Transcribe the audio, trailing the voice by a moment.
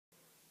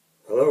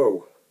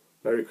Hello,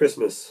 Merry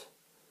Christmas.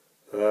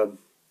 I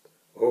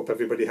hope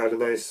everybody had a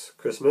nice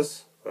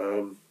Christmas.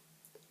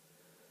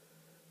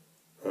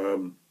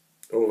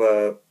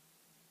 Over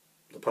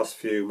the past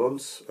few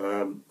months,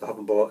 I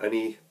haven't bought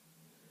any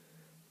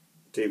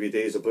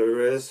DVDs or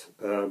Blu-rays,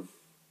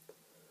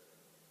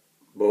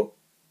 but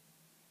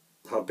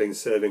have been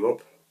saving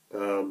up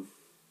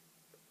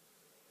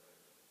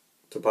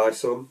to buy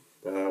some.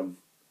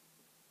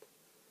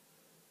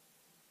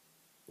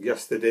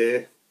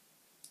 Yesterday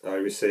I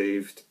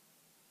received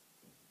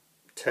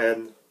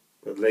 10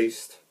 at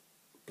least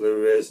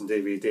Blu-rays and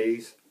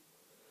DVDs.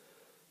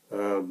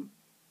 I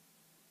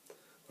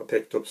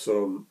picked up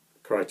some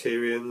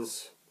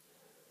Criterions,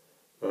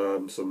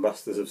 some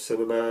Masters of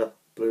Cinema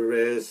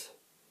Blu-rays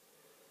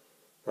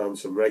and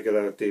some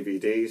regular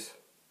DVDs.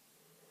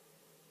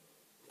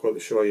 I'm going to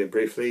show you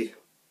briefly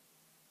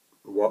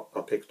what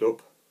I picked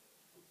up.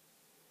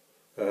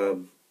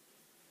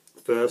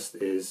 First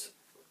is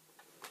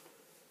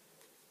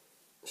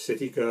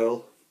City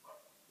Girl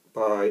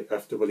by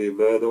F.W.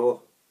 Murnau.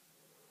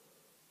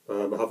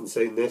 I haven't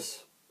seen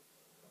this,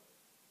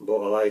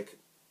 but I like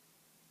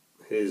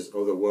his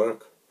other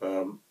work.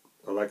 I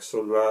like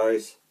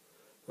Sunrise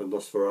and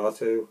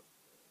Nosferatu.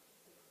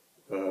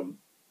 I've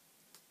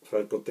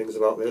heard good things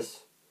about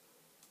this.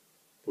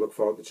 Look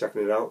forward to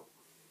checking it out.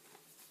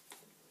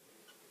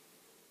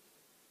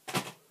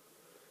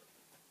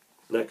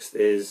 Next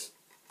is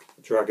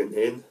Dragon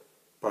Inn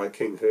by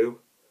King Hu.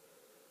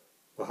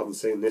 I haven't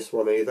seen this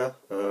one either,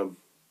 but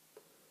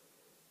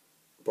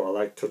I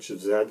like Touch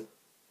of Zen.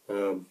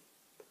 I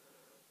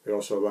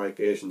also like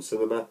Asian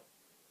cinema,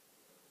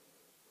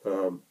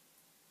 so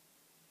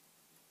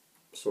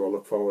I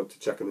look forward to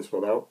checking this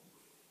one out.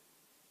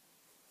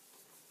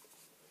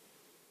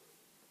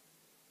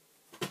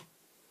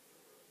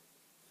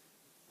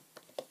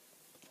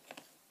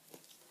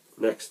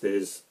 Next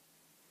is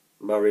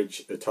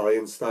Marriage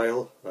Italian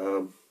Style.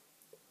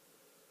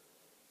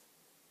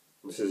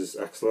 This is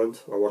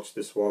excellent. I watched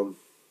this one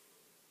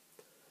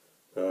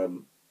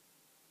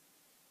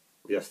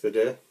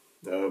yesterday.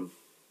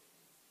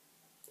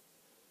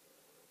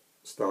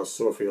 Stars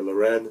Sophia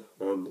Loren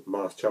and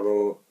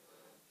Marcello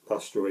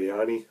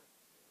Mastroianni.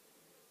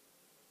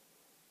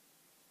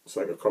 It's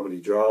like a comedy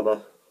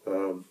drama.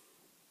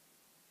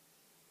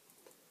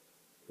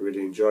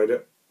 Really enjoyed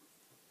it.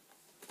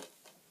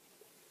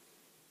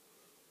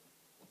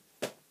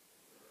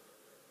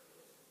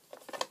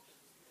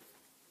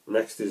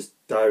 Next is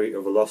Diary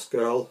of a Lost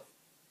Girl.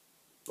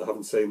 I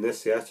haven't seen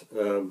this yet.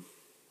 I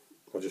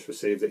just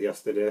received it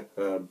yesterday.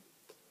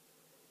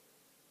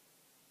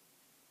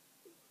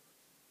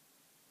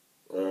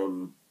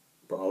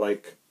 But I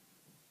like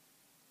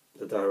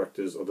the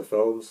director's other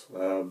films.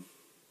 I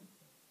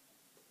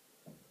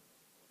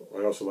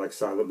also like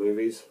silent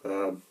movies.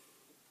 I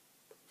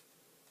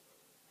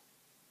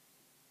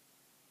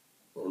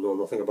know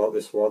nothing about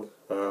this one.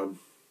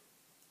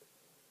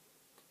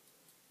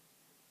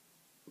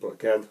 But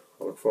again,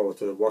 I look forward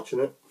to watching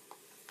it.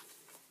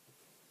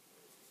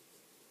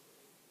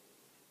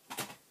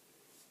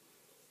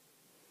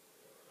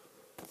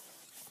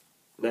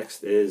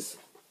 Next is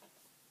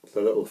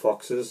The Little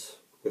Foxes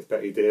with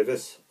Bette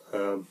Davis.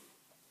 I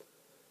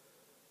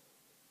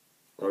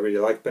really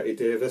like Bette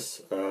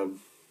Davis. I've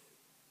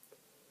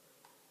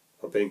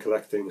been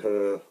collecting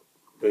her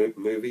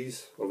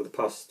movies over the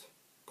past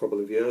couple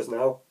of years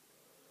now.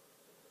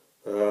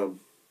 I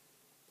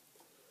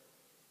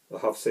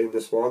have seen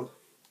this one.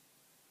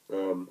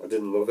 I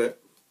didn't love it.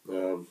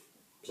 It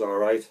was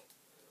alright.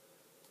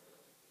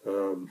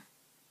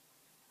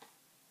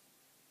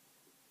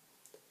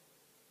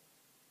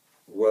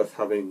 Worth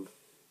having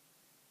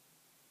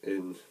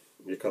in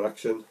your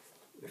collection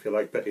if you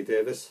like Bette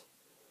Davis.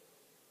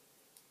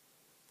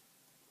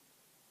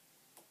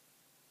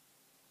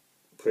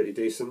 Pretty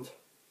decent.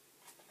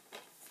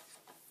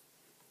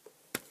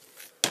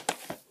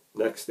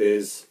 Next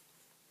is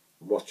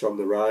Watch on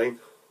the Rhine,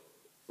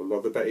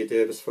 another Bette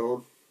Davis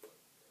film.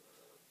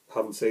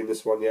 Haven't seen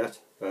this one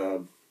yet.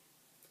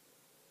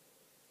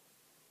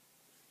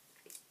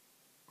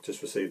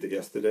 Just received it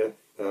yesterday.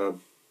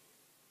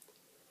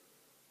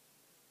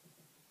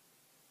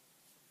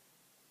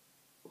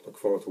 Look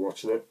forward to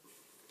watching it.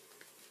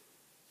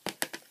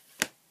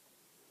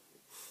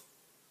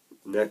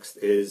 Next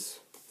is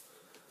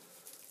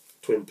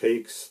Twin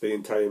Peaks: The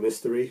Entire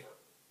Mystery,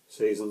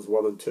 seasons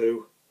 1 and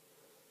 2,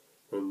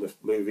 and the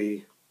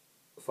movie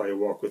Fire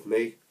Walk with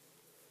Me.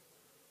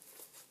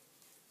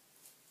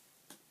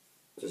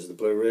 This is the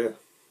Blu-ray.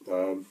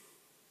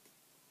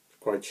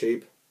 Quite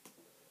cheap.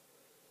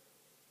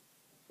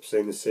 I've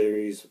seen the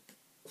series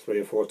 3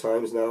 or 4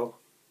 times now.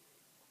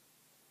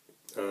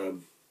 I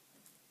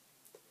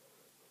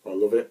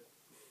love it.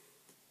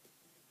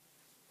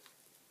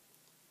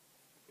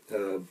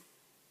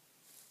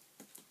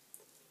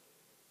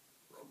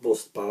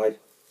 Must buy.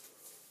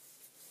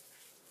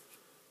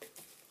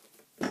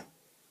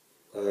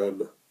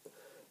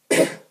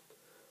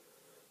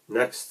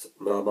 Next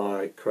are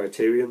my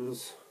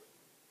Criterions.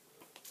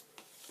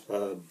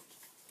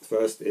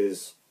 First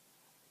is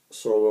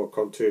Solo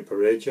Contour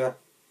Pereja.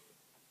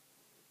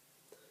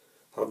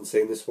 Haven't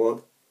seen this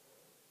one.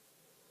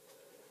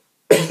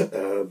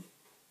 It's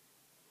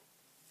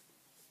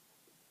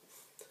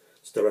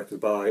directed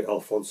by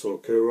Alfonso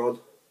Cuarón,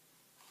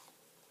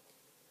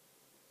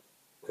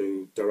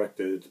 who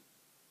directed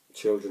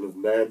Children of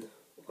Men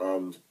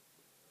and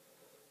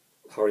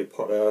Harry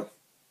Potter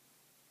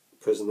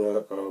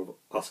Prisoner of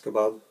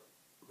Azkaban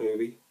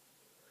movie.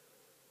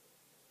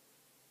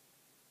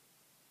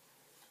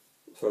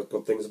 So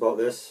good things about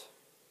this.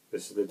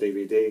 This is the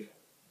DVD.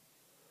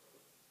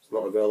 It's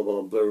not available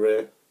on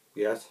Blu-ray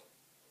yet.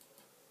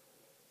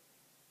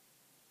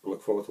 I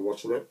look forward to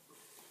watching it.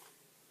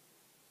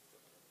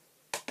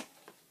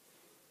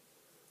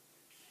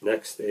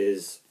 Next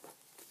is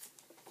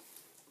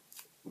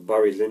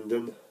Barry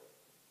Lyndon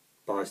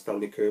by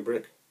Stanley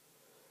Kubrick.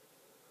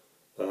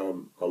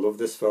 I love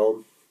this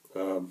film.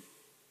 I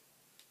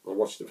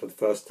watched it for the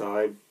first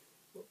time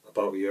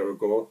about a year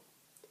ago.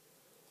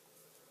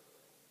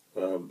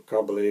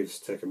 Can't believe it's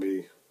taken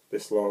me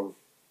this long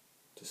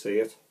to see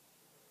it.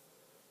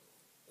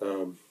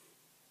 When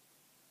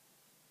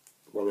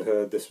I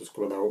heard this was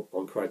coming out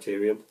on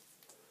Criterion,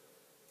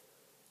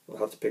 I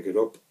had to pick it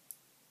up.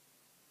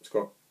 It's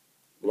got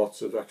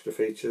lots of extra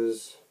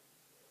features.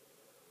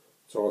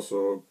 It's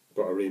also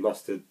got a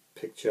remastered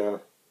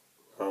picture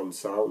and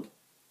sound.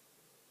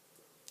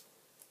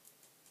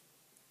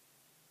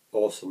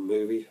 Awesome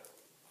movie.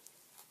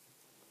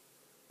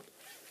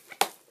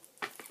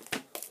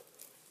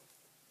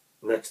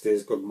 Next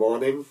is Good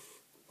Morning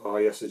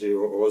by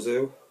Yasujiro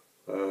Ozu.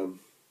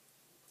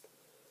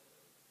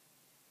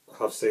 I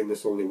have seen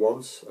this only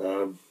once.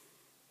 I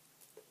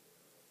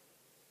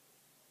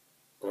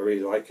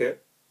really like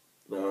it.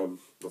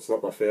 It's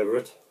not my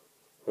favourite,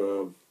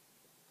 but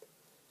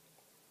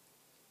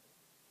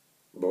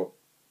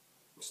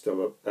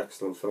still an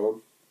excellent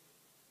film.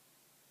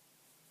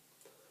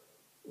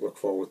 Look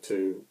forward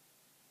to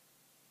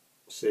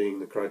seeing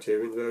the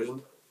Criterion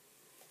version.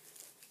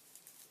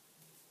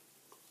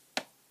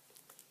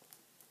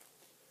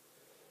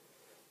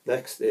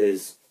 Next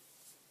is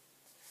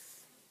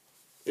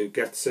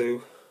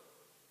Ugetsu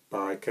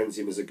by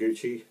Kenji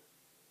Mizoguchi.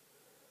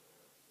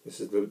 This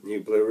is the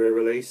new Blu-ray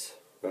release.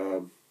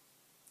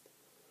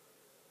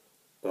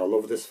 I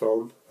love this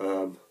film.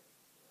 I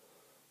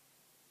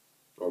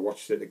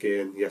watched it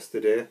again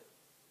yesterday.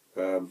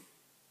 One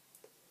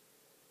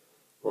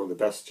of the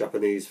best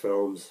Japanese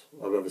films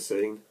I've ever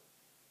seen.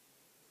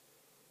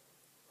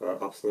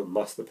 Absolute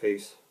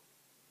masterpiece.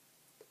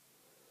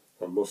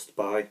 A must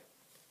buy.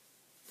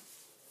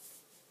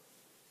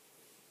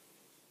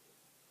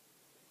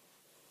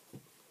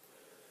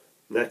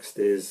 Next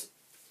is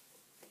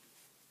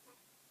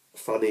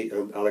Fanny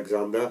and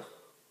Alexander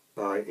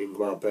by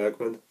Ingmar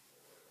Bergman.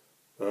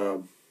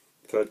 I've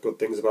heard good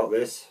things about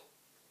this.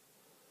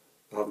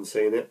 I haven't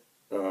seen it.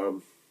 I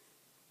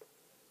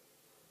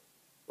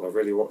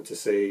really wanted to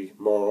see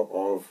more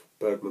of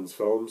Bergman's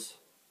films.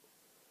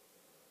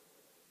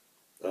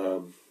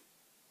 I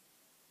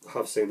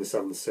have seen The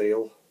Seventh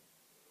Seal,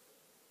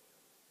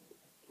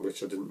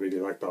 which I didn't really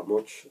like that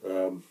much.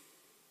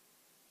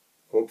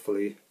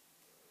 Hopefully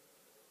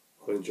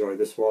I'll enjoy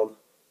this one.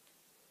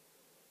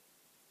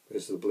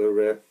 This is the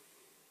Blu-ray.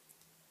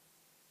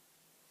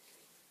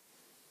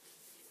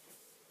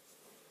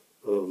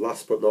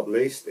 Last but not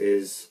least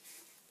is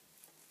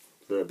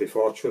the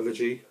Before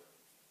trilogy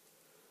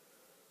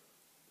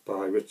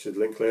by Richard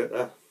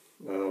Linklater.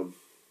 I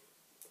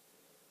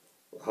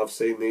have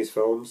seen these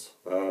films.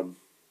 I'm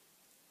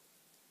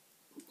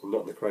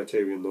not in the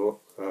Criterion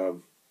though.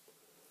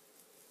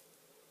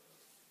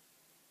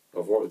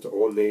 I've wanted to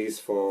own these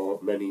for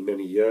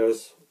many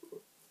years.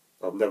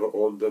 I've never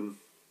owned them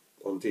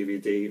on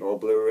DVD or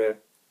Blu-ray.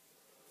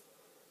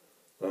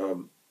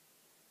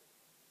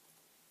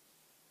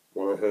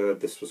 When I heard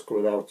this was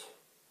coming out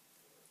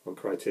on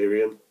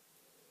Criterion,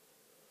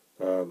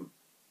 I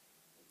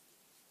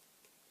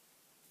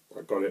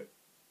got it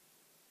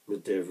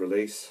midday of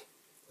release.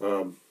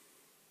 But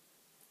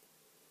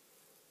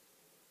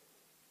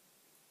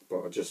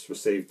I just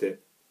received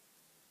it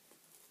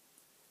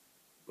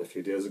a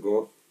few days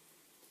ago.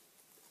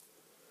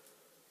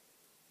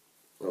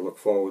 I look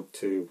forward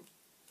to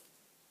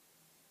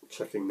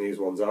checking these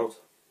ones out.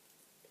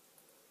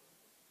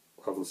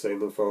 I haven't seen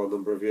them for a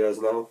number of years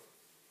now.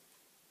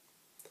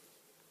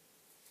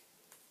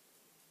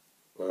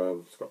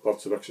 It's got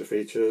lots of extra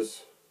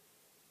features.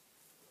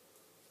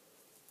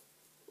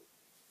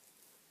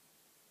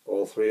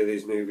 All three of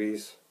these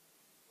movies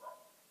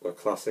are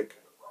classic.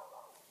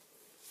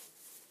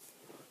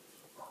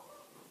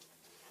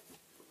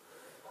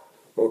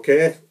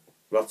 Okay,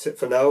 that's it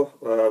for now.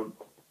 I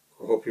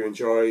hope you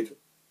enjoyed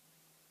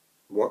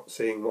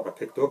seeing what I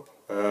picked up.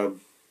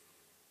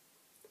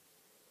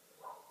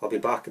 I'll be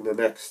back in the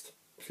next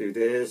few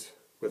days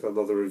with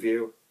another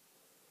review.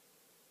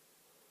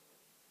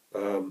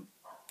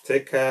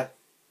 Take care.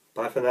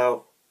 Bye for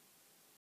now.